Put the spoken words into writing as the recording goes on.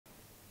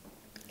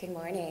Good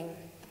morning.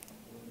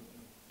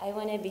 I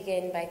want to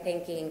begin by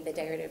thanking the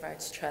Decorative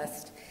Arts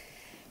Trust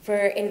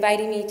for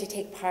inviting me to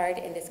take part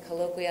in this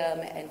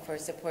colloquium and for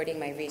supporting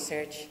my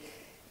research.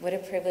 What a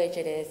privilege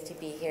it is to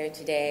be here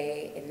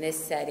today in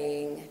this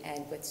setting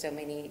and with so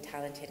many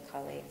talented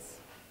colleagues.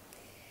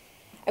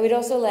 I would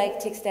also like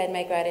to extend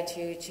my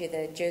gratitude to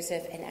the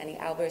Josef and Annie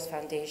Albers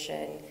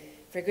Foundation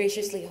for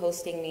graciously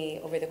hosting me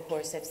over the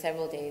course of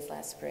several days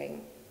last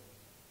spring.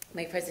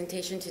 My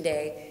presentation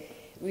today,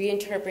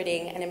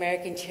 Reinterpreting an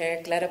American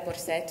Chair, Clara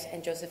Porset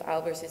and Josef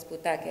Albers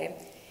Butaque,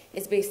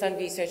 is based on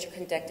research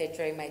conducted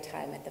during my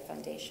time at the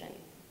foundation.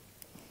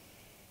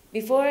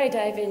 Before I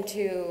dive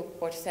into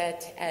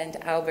Porset and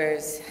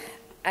Albers,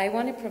 I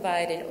want to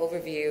provide an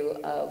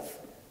overview of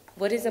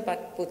what is a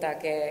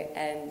butaque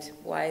and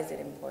why is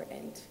it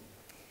important.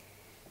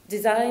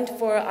 Designed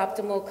for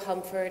optimal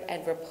comfort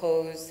and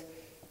repose,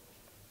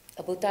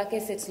 a butaque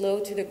sits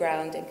low to the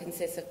ground and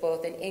consists of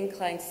both an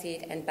inclined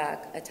seat and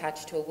back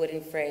attached to a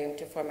wooden frame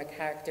to form a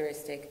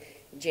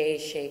characteristic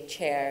J-shaped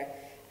chair,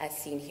 as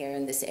seen here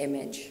in this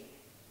image.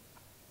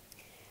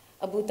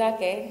 A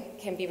butaque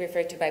can be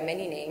referred to by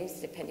many names,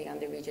 depending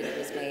on the region it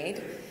was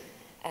made.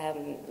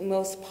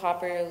 Most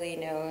popularly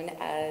known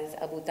as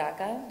a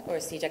butaca or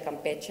silla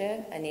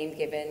campeche, a name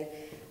given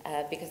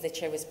because the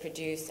chair was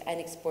produced and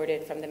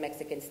exported from the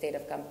Mexican state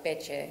of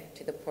Campeche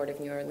to the port of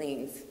New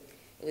Orleans.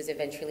 It was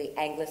eventually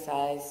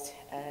anglicized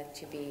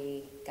to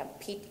be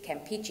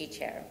Campeche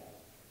chair.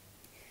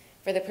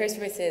 For the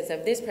purposes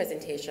of this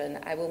presentation,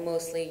 I will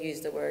mostly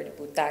use the word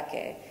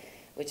butaque,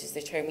 which is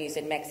the term used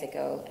in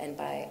Mexico and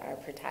by our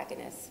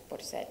protagonists,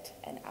 Porset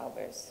and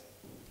Albers.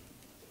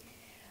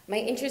 My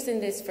interest in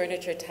this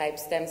furniture type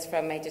stems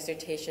from my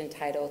dissertation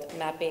titled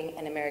Mapping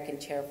an American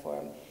Chair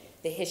Form,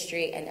 the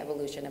History and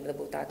Evolution of the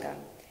Butaca,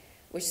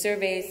 which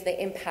surveys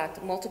the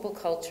impact multiple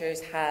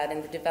cultures had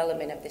in the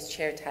development of this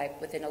chair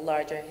type within a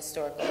larger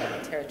historical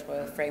and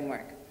territorial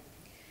framework.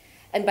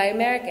 And by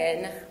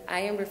American,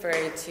 I am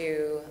referring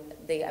to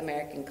the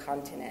American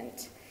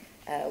continent,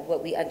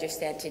 what we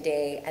understand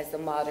today as the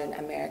modern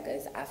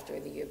Americas after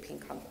the European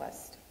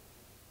conquest.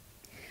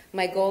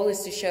 My goal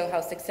is to show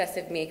how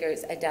successive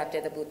makers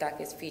adapted the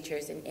butaque's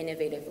features in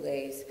innovative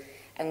ways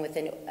and with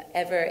an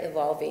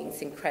ever-evolving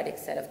syncretic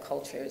set of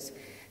cultures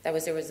that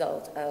was a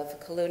result of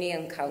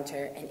colonial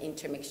encounter and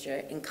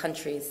intermixture in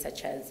countries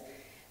such as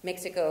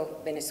Mexico,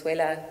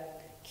 Venezuela,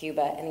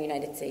 Cuba, and the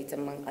United States,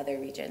 among other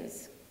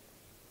regions.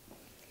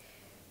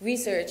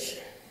 Research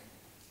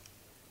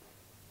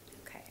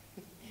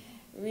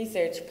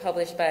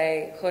published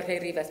by Jorge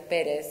Rivas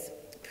Perez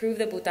proved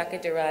the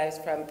butaque derives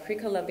from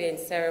pre-Columbian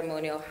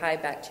ceremonial high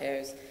back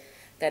chairs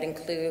that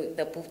include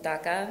the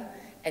butaca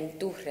and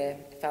turre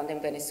found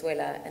in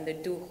Venezuela and the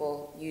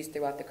dujo used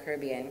throughout the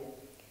Caribbean.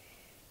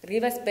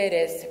 Rivas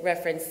Perez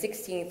referenced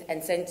 16th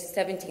and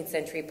 17th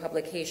century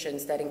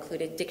publications that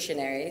included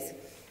dictionaries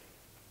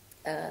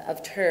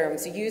of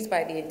terms used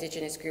by the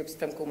indigenous groups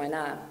from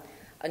Cumaná,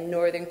 a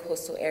northern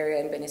coastal area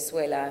in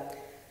Venezuela.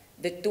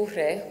 The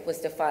turre was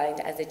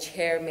defined as a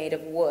chair made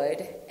of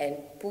wood, and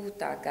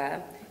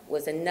butaca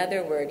was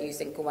another word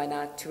used in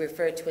Cumaná to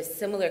refer to a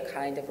similar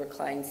kind of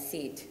reclined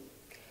seat.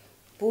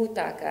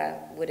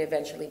 Butaca would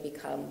eventually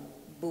become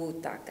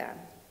butaca.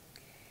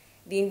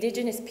 The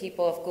indigenous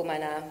people of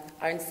Cumaná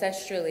are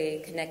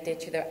ancestrally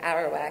connected to the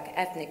Arawak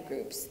ethnic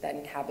groups that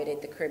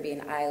inhabited the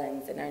Caribbean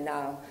islands and are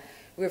now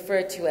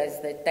referred to as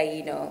the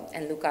Taíno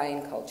and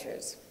Lucayan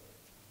cultures.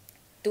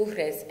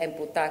 Turres and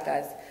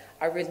butacas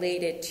are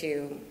related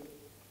to,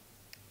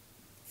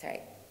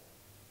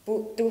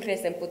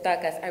 Turres and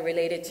butacas are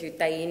related to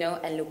Taíno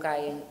and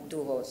Lucayan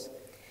dujos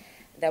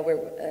that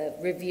were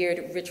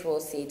revered ritual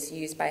seats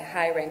used by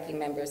high-ranking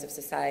members of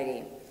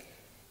society.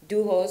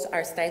 Dujos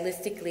are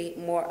stylistically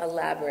more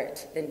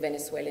elaborate than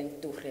Venezuelan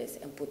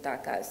turres and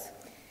butacas.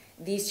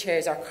 These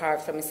chairs are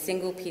carved from a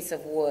single piece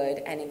of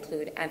wood and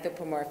include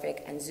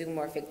anthropomorphic and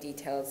zoomorphic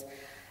details,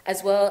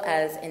 as well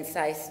as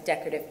incised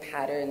decorative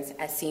patterns,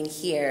 as seen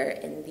here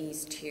in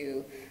these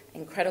two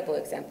incredible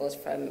examples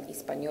from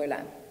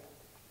Hispaniola.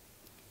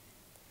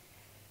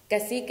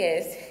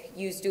 Caciques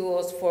used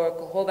duos for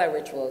cojoba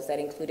rituals that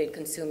included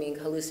consuming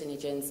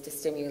hallucinogens to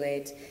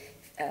stimulate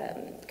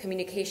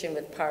communication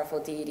with powerful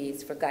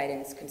deities for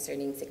guidance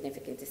concerning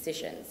significant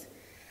decisions.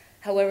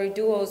 However,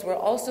 duos were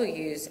also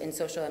used in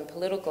social and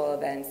political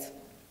events,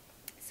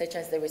 such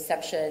as the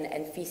reception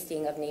and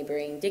feasting of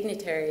neighboring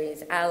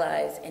dignitaries,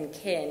 allies, and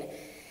kin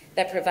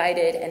that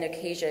provided an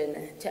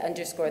occasion to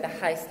underscore the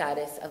high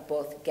status of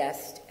both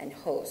guest and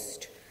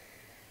host.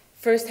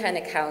 First-hand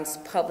accounts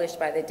published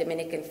by the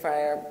Dominican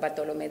friar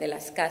Bartolomé de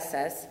las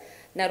Casas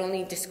not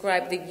only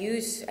described the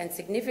use and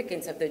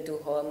significance of the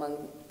dujo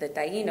among the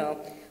Taíno,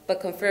 but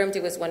confirmed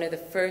it was one of the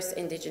first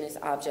indigenous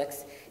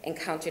objects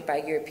encountered by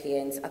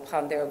Europeans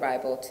upon their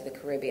arrival to the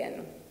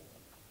Caribbean.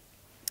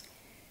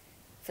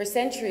 For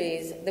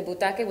centuries, the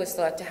butaque was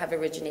thought to have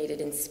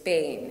originated in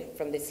Spain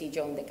from the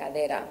sillón de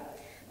cadera,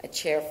 a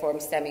chair form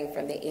stemming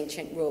from the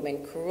ancient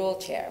Roman curule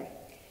chair.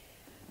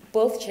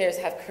 Both chairs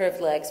have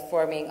curved legs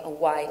forming a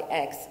wide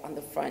X on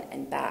the front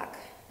and back.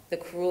 The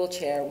curule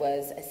chair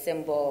was a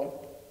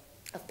symbol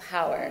of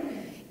power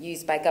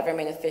used by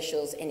government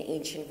officials in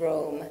ancient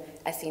Rome,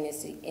 as seen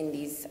in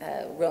these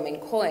Roman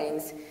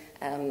coins.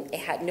 It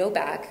had no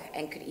back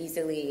and could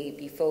easily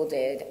be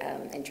folded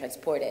and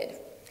transported.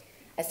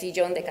 A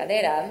sillón de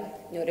cadera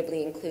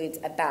notably includes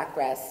a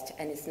backrest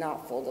and is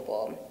not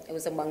foldable. It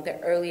was among the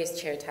earliest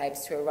chair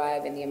types to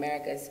arrive in the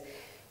Americas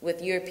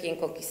with European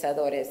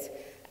conquistadores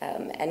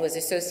and was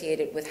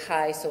associated with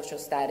high social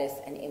status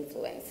and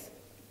influence.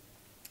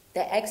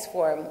 The X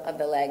form of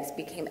the legs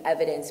became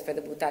evidence for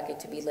the butaque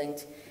to be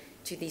linked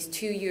to these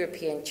two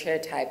European chair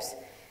types,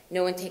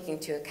 no one taking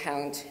into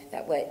account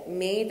that what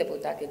made the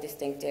butaque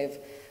distinctive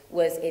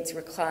was its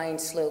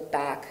reclined slope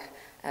back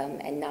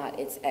and not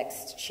its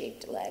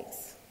X-shaped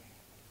legs.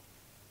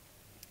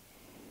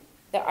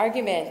 The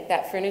argument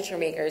that furniture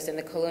makers in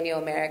the colonial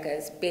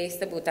Americas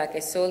based the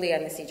butaque solely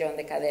on the sillón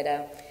de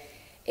cadera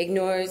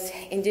ignores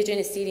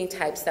indigenous seating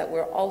types that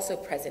were also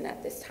present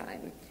at this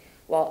time.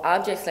 While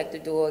objects like the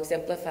duo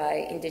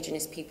exemplify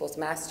indigenous people's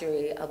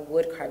mastery of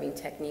wood carving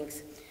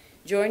techniques,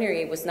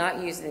 joinery was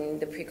not used in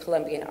the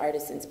pre-Columbian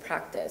artisans'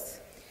 practice,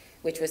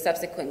 which was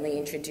subsequently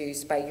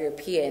introduced by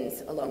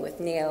Europeans along with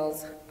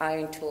nails,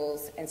 iron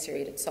tools, and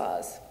serrated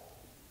saws.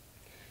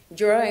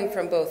 Drawing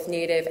from both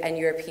native and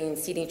European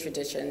seating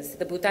traditions,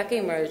 the butaque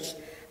emerged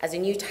as a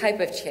new type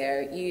of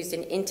chair used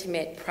in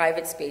intimate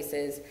private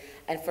spaces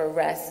and for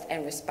rest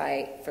and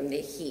respite from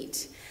the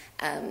heat.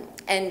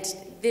 And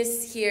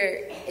this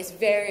here is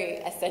very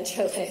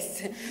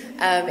essentialist.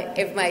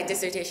 If my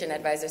dissertation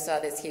advisor saw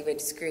this, he would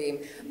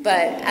scream.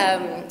 But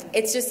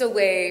it's just a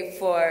way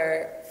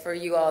for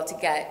you all to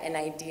get an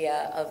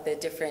idea of the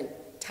different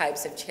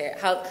types of chair,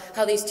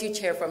 how these two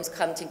chair forms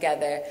come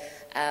together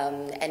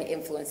and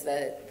influence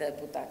the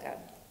butaca.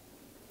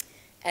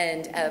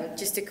 And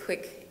just a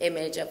quick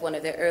image of one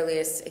of the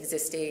earliest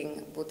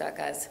existing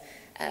butacas,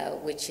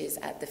 which is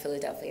at the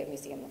Philadelphia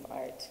Museum of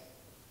Art.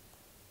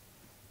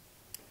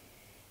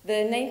 The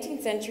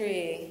 19th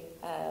century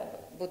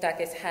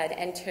butaques had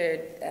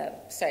entered,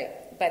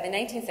 by the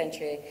 19th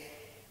century,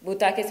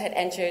 butaques had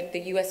entered the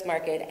US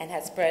market and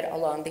had spread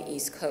along the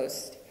East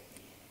Coast.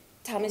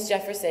 Thomas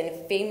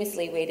Jefferson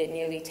famously waited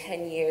nearly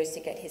 10 years to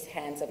get his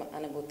hands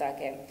on a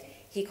butaque.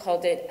 He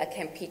called it a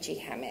Campeche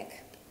hammock,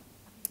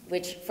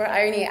 which for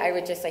irony, I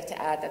would just like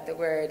to add that the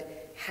word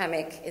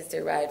hammock is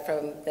derived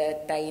from the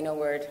Taino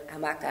word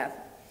hamaca.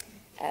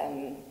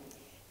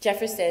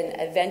 Jefferson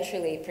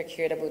eventually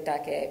procured a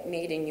butaque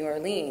made in New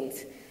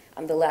Orleans.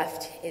 On the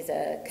left is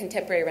a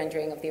contemporary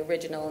rendering of the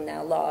original,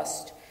 now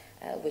lost,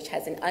 which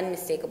has an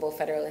unmistakable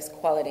Federalist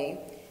quality.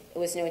 It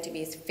was known to be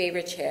his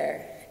favorite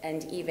chair,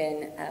 and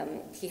even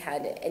he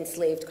had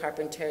enslaved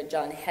carpenter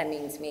John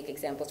Hemmings make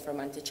examples for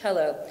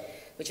Monticello,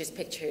 which is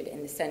pictured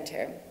in the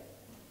center.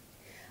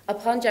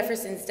 Upon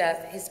Jefferson's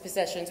death, his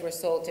possessions were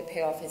sold to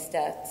pay off his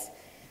debts,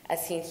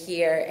 as seen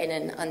here in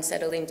an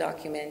unsettling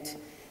document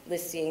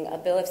listing a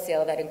bill of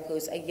sale that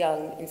includes a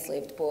young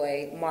enslaved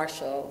boy,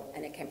 Marshall,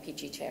 and a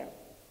Campeche chair.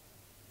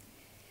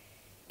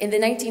 In the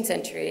 19th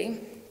century,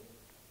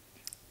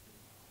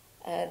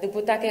 the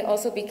butaque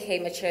also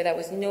became a chair that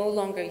was no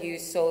longer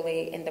used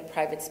solely in the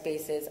private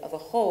spaces of a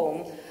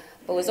home,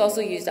 but was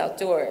also used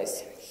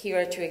outdoors. Here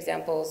are two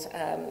examples,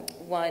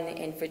 one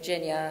in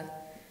Virginia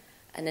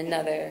and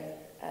another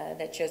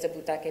that shows a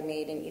butaque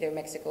made in either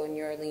Mexico or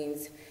New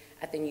Orleans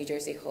at the New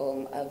Jersey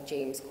home of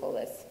James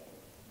Colas.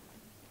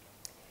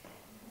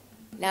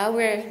 Now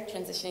we're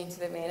transitioning to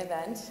the main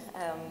event.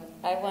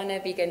 I want to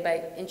begin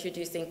by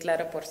introducing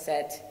Clara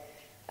Porset,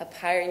 a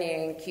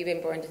pioneering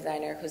Cuban-born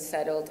designer who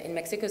settled in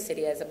Mexico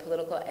City as a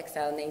political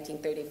exile in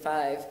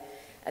 1935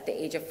 at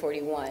the age of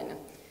 41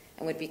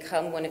 and would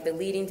become one of the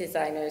leading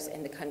designers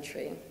in the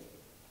country.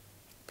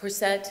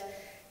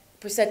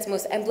 Porset's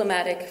most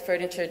emblematic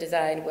furniture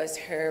design was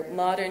her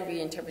modern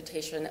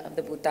reinterpretation of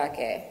the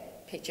butaque,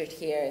 pictured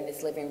here in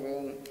this living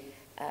room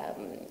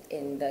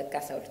in the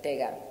Casa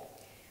Ortega.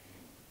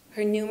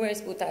 Her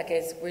numerous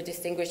butaques were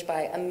distinguished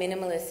by a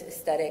minimalist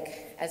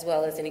aesthetic as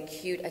well as an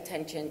acute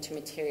attention to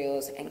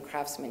materials and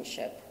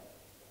craftsmanship.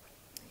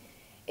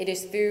 It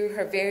is through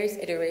her various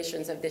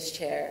iterations of this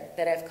chair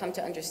that I've come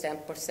to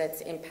understand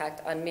Porset's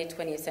impact on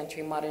mid-20th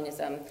century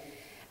modernism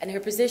and her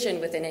position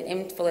within an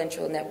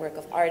influential network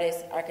of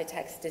artists,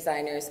 architects,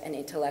 designers, and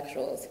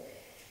intellectuals.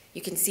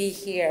 You can see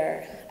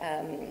here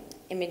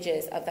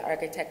images of the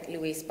architect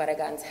Luis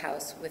Barragan's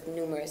house with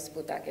numerous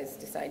butaques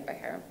designed by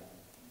her.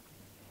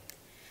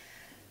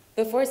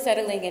 Before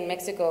settling in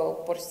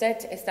Mexico,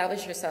 Porset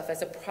established herself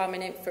as a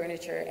prominent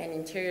furniture and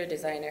interior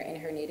designer in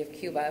her native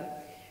Cuba,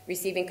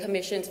 receiving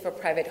commissions for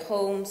private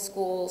homes,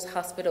 schools,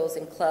 hospitals,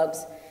 and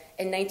clubs.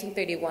 In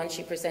 1931,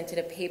 she presented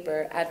a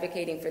paper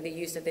advocating for the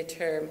use of the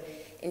term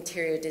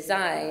interior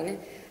design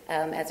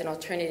as an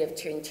alternative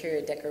to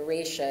interior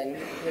decoration,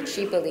 which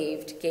she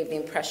believed gave the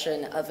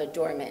impression of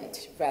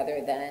adornment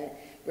rather than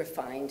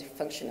refined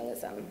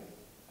functionalism.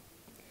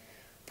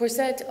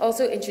 Porset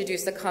also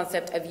introduced the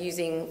concept of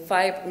using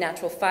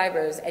natural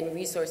fibers and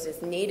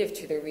resources native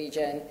to the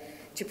region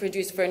to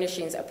produce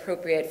furnishings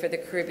appropriate for the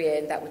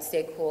Caribbean that would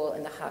stay cool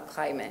in the hot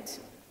climate.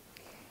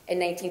 In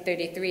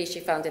 1933, she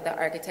founded the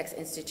Architects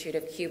Institute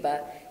of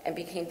Cuba and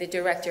became the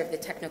director of the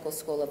Technical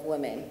School of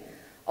Women.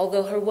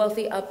 Although her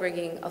wealthy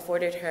upbringing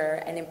afforded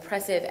her an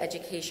impressive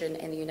education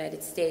in the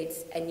United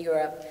States and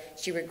Europe,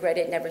 she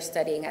regretted never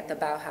studying at the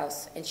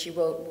Bauhaus, and she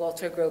wrote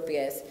Walter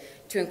Gropius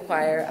to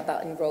inquire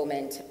about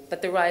enrollment.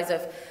 But the rise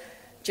of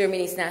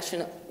Germany's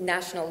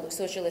National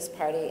Socialist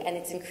Party and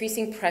its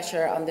increasing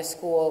pressure on the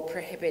school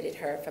prohibited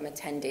her from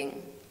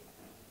attending.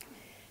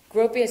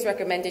 Gropius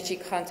recommended she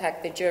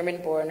contact the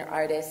German-born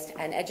artist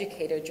and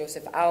educator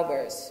Josef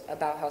Albers, a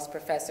Bauhaus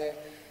professor,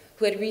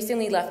 who had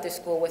recently left the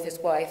school with his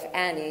wife,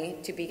 Annie,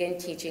 to begin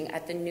teaching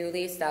at the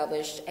newly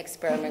established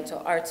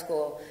experimental art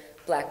school,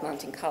 Black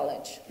Mountain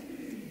College.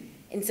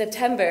 In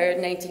September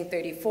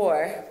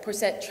 1934,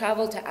 Porset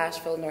traveled to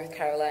Asheville, North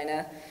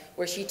Carolina,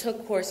 where she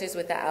took courses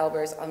with the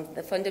Albers on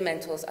the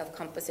fundamentals of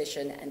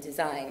composition and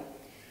design.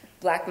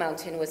 Black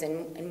Mountain was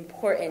an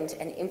important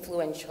and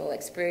influential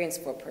experience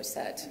for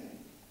Porset.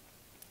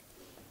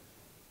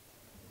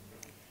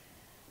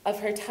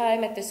 Of her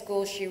time at the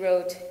school, she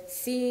wrote,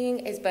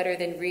 "Seeing is better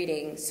than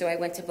reading, so I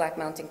went to Black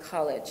Mountain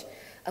College,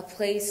 a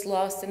place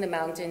lost in the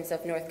mountains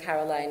of North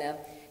Carolina,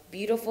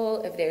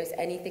 beautiful if there's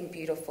anything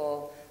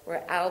beautiful,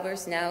 where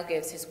Albers now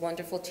gives his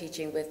wonderful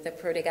teaching with the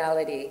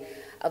prodigality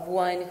of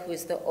one who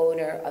is the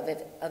owner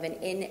of an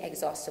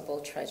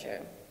inexhaustible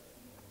treasure."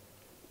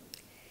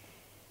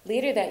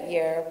 Later that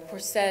year,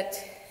 Porset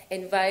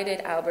invited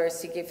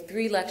Albers to give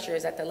 3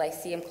 lectures at the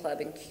Lyceum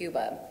Club in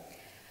Cuba.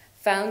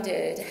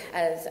 Founded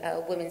as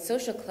a women's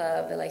social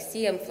club, the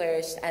Lyceum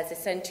flourished as a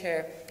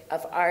center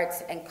of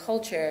arts and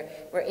culture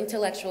where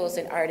intellectuals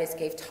and artists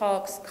gave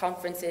talks,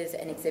 conferences,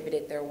 and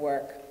exhibited their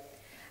work.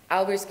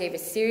 Albers gave a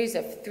series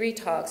of 3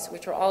 talks,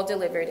 which were all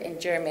delivered in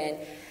German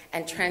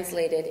and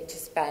translated to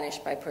Spanish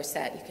by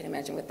Porset. You can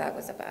imagine what that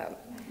was about.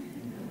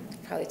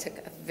 It probably took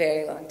a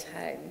very long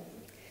time.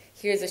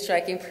 Here's a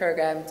striking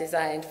program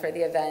designed for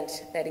the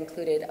event that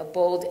included a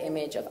bold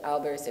image of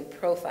Albers in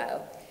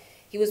profile.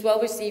 He was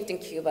well received in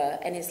Cuba,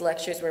 and his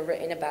lectures were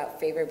written about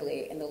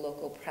favorably in the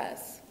local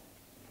press.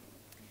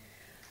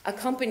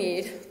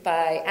 Accompanied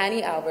by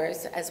Annie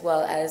Albers, as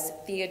well as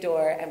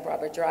Theodore and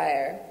Robert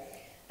Dreyer,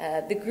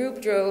 the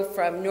group drove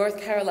from North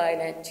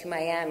Carolina to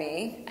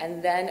Miami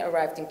and then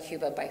arrived in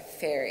Cuba by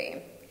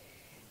ferry.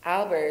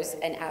 Albers,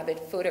 an avid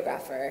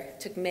photographer,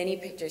 took many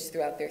pictures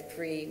throughout their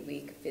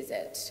 3-week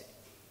visit.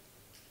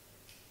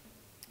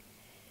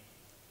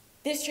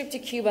 This trip to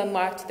Cuba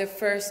marked the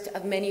first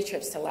of many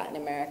trips to Latin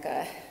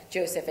America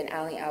Josef and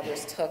Annie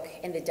Albers took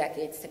in the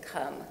decades to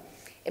come.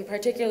 In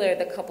particular,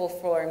 the couple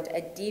formed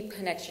a deep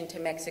connection to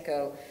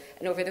Mexico,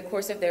 and over the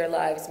course of their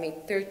lives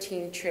made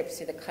 13 trips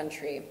to the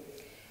country.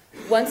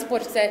 Once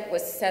Porset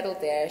was settled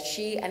there,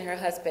 she and her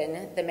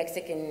husband, the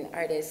Mexican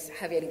artist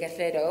Javier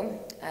Guerrero,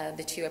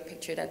 the two are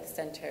pictured at the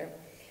center,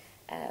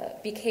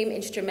 became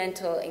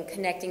instrumental in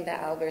connecting the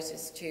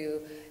Alberses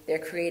to their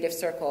creative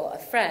circle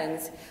of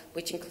friends,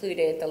 which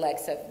included the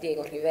likes of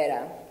Diego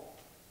Rivera.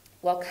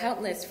 While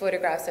countless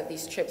photographs of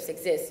these trips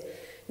exist,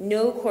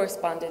 no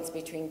correspondence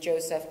between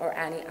Josef or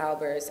Annie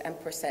Albers and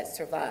Porset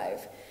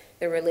survive.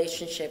 Their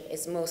relationship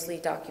is mostly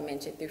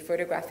documented through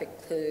photographic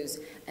clues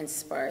and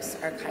sparse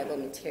archival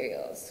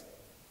materials.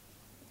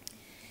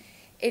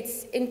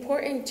 It's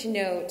important to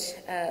note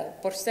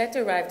Porset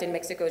arrived in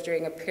Mexico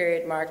during a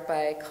period marked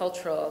by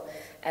cultural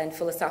and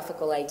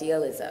philosophical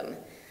idealism.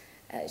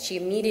 She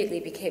immediately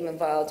became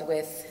involved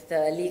with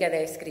the Liga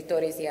de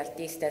Escritores y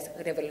Artistas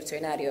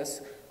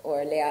Revolucionarios,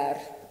 or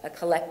LEAR, a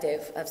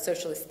collective of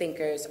socialist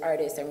thinkers,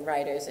 artists, and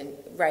writers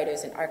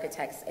and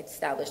architects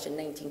established in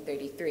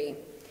 1933.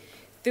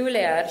 Through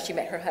LEAR, she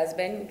met her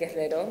husband,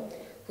 Guerrero,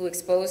 who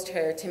exposed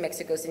her to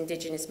Mexico's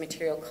indigenous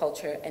material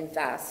culture and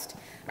vast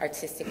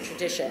artistic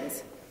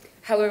traditions.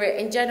 However,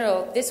 in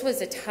general, this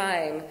was a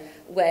time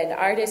when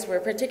artists were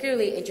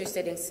particularly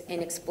interested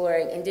in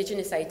exploring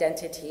indigenous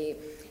identity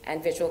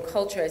and visual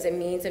culture as a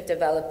means of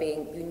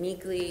developing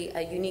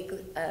a unique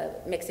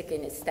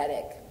Mexican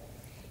aesthetic.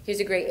 Here's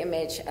a great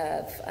image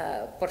of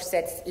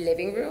Porset's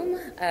living room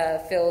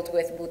filled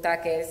with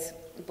butaques,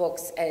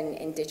 books, and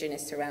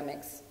indigenous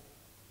ceramics.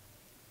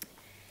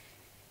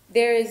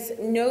 There is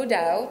no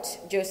doubt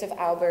Josef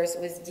Albers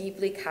was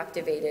deeply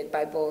captivated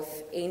by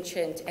both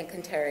ancient and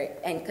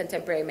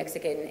contemporary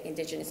Mexican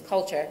indigenous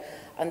culture.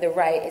 On the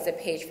right is a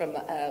page from,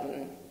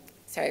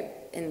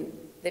 in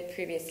the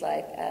previous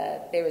slide,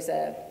 there was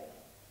a,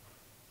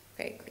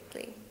 very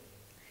quickly,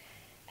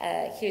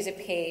 here's a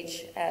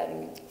page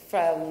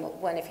from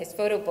one of his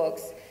photo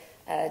books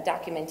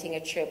documenting a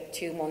trip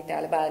to Monte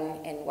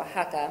Alban in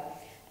Oaxaca,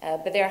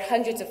 but there are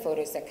hundreds of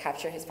photos that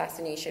capture his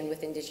fascination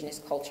with indigenous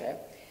culture.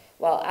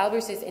 While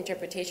Albers'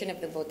 interpretation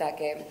of the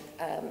butaque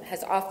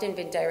has often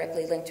been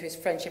directly linked to his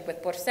friendship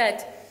with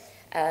Porset,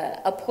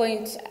 a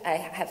point I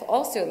have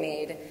also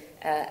made,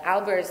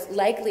 Albers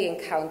likely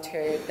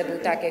encountered the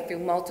butaque through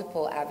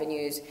multiple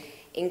avenues,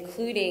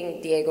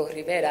 including Diego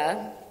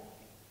Rivera.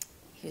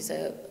 Here's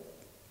a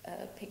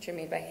picture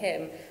made by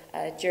him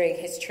during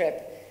his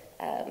trip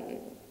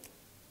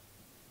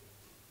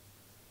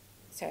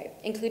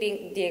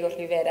including Diego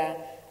Rivera,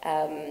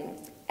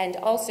 and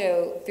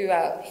also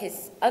throughout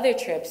his other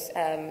trips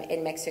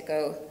in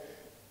Mexico.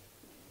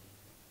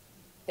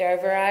 There are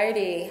a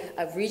variety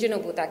of regional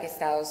butaque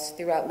styles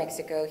throughout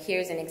Mexico.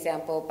 Here's an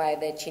example by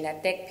the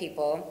Chinatec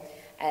people,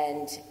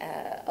 and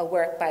a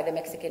work by the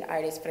Mexican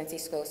artist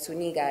Francisco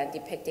Zuniga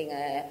depicting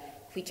a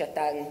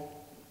Huichatán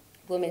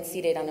woman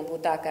seated on a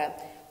butaca.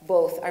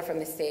 Both are from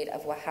the state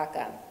of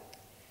Oaxaca.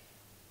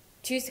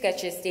 Two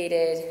sketches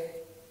dated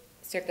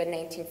circa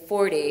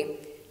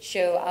 1940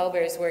 show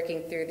Albers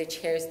working through the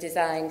chair's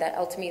design that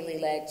ultimately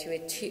led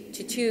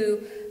to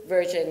two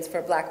versions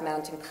for Black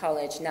Mountain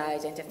College, now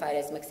identified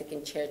as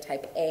Mexican chair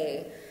type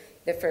A.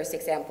 The first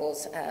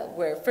examples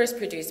were first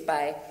produced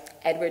by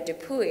Edward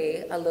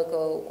Dupuy, a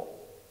local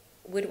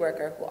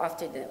woodworker who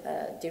often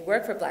did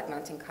work for Black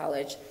Mountain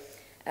College.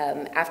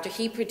 After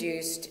he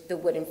produced the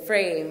wooden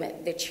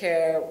frame, the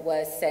chair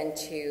was sent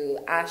to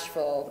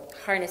Asheville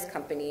Harness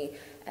Company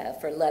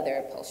for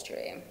leather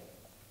upholstery.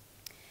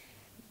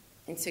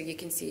 And so you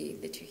can see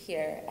the two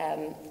here.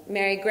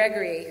 Mary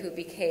Gregory, who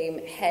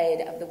became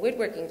head of the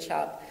woodworking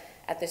shop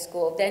at the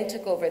school, then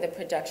took over the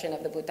production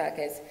of the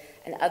butaques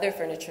and other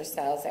furniture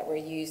styles that were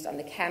used on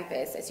the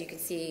campus. As you can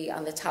see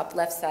on the top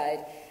left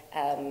side,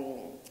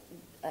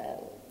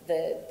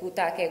 the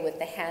butaque with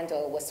the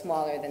handle was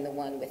smaller than the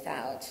one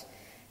without.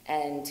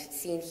 And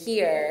seen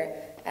here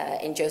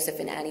in Josef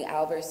and Annie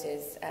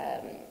Albers's,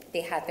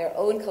 they had their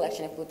own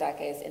collection of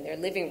butaques in their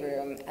living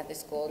room at the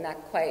school,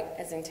 not quite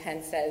as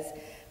intense as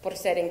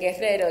Porset and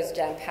Guerrero's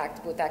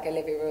jam-packed butaque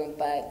living room,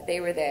 but they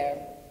were there.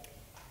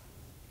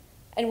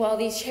 And while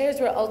these chairs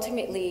were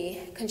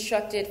ultimately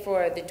constructed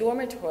for the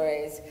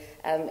dormitories,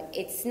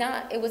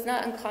 it was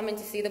not uncommon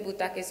to see the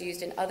butaques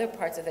used in other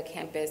parts of the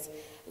campus,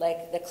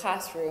 like the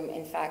classroom.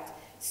 In fact,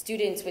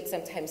 students would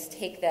sometimes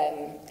take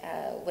them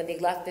when they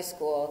left the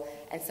school,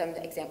 and some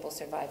examples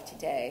survive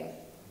today.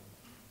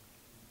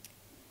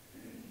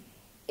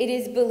 It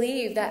is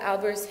believed that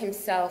Albers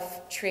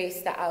himself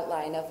traced the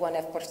outline of one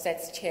of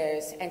Porset's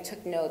chairs and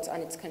took notes on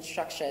its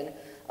construction,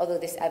 although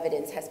this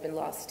evidence has been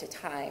lost to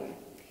time.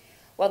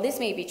 While this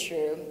may be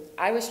true,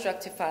 I was struck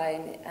to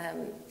find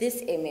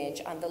this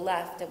image on the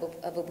left of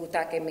a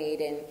butaque made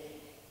in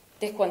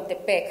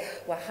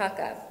Tehuantepec,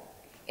 Oaxaca.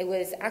 It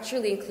was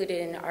actually included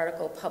in an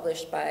article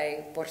published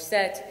by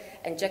Porset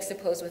and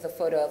juxtaposed with a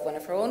photo of one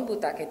of her own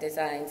butaque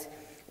designs,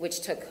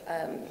 which took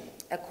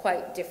a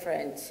quite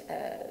different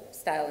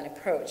style and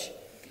approach.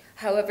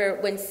 However,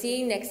 when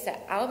seen next to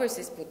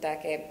Albers's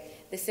butaque,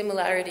 the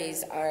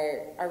similarities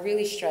are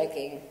really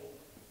striking.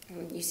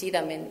 You see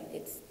them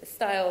in the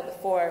style, the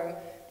form,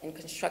 and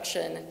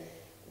construction.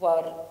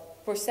 While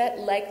Porset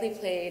likely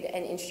played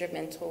an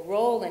instrumental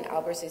role in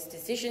Albers's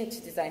decision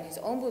to design his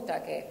own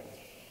butaque,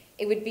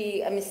 it would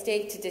be a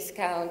mistake to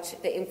discount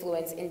the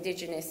influence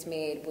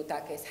indigenous-made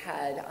butaques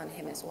had on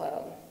him as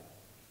well.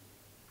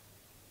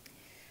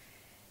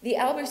 The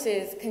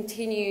Alberses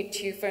continued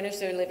to furnish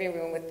their living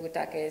room with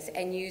butaques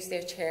and use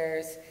their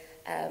chairs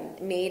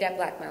made at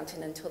Black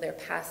Mountain until their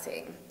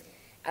passing.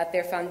 At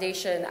their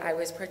foundation, I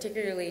was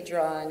particularly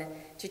drawn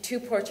to two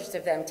portraits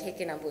of them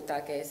taken on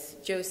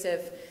butaques.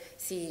 Josef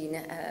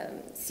seen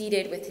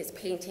seated with his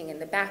painting in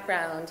the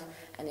background,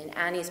 and in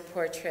Annie's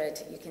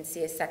portrait, you can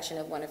see a section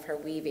of one of her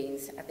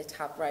weavings at the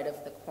top right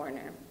of the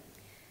corner.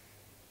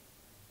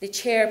 The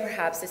chair,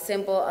 perhaps a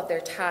symbol of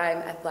their time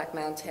at Black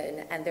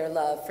Mountain and their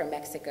love for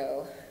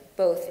Mexico,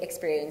 both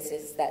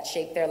experiences that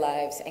shaped their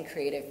lives and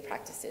creative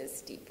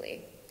practices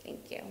deeply.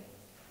 Thank you.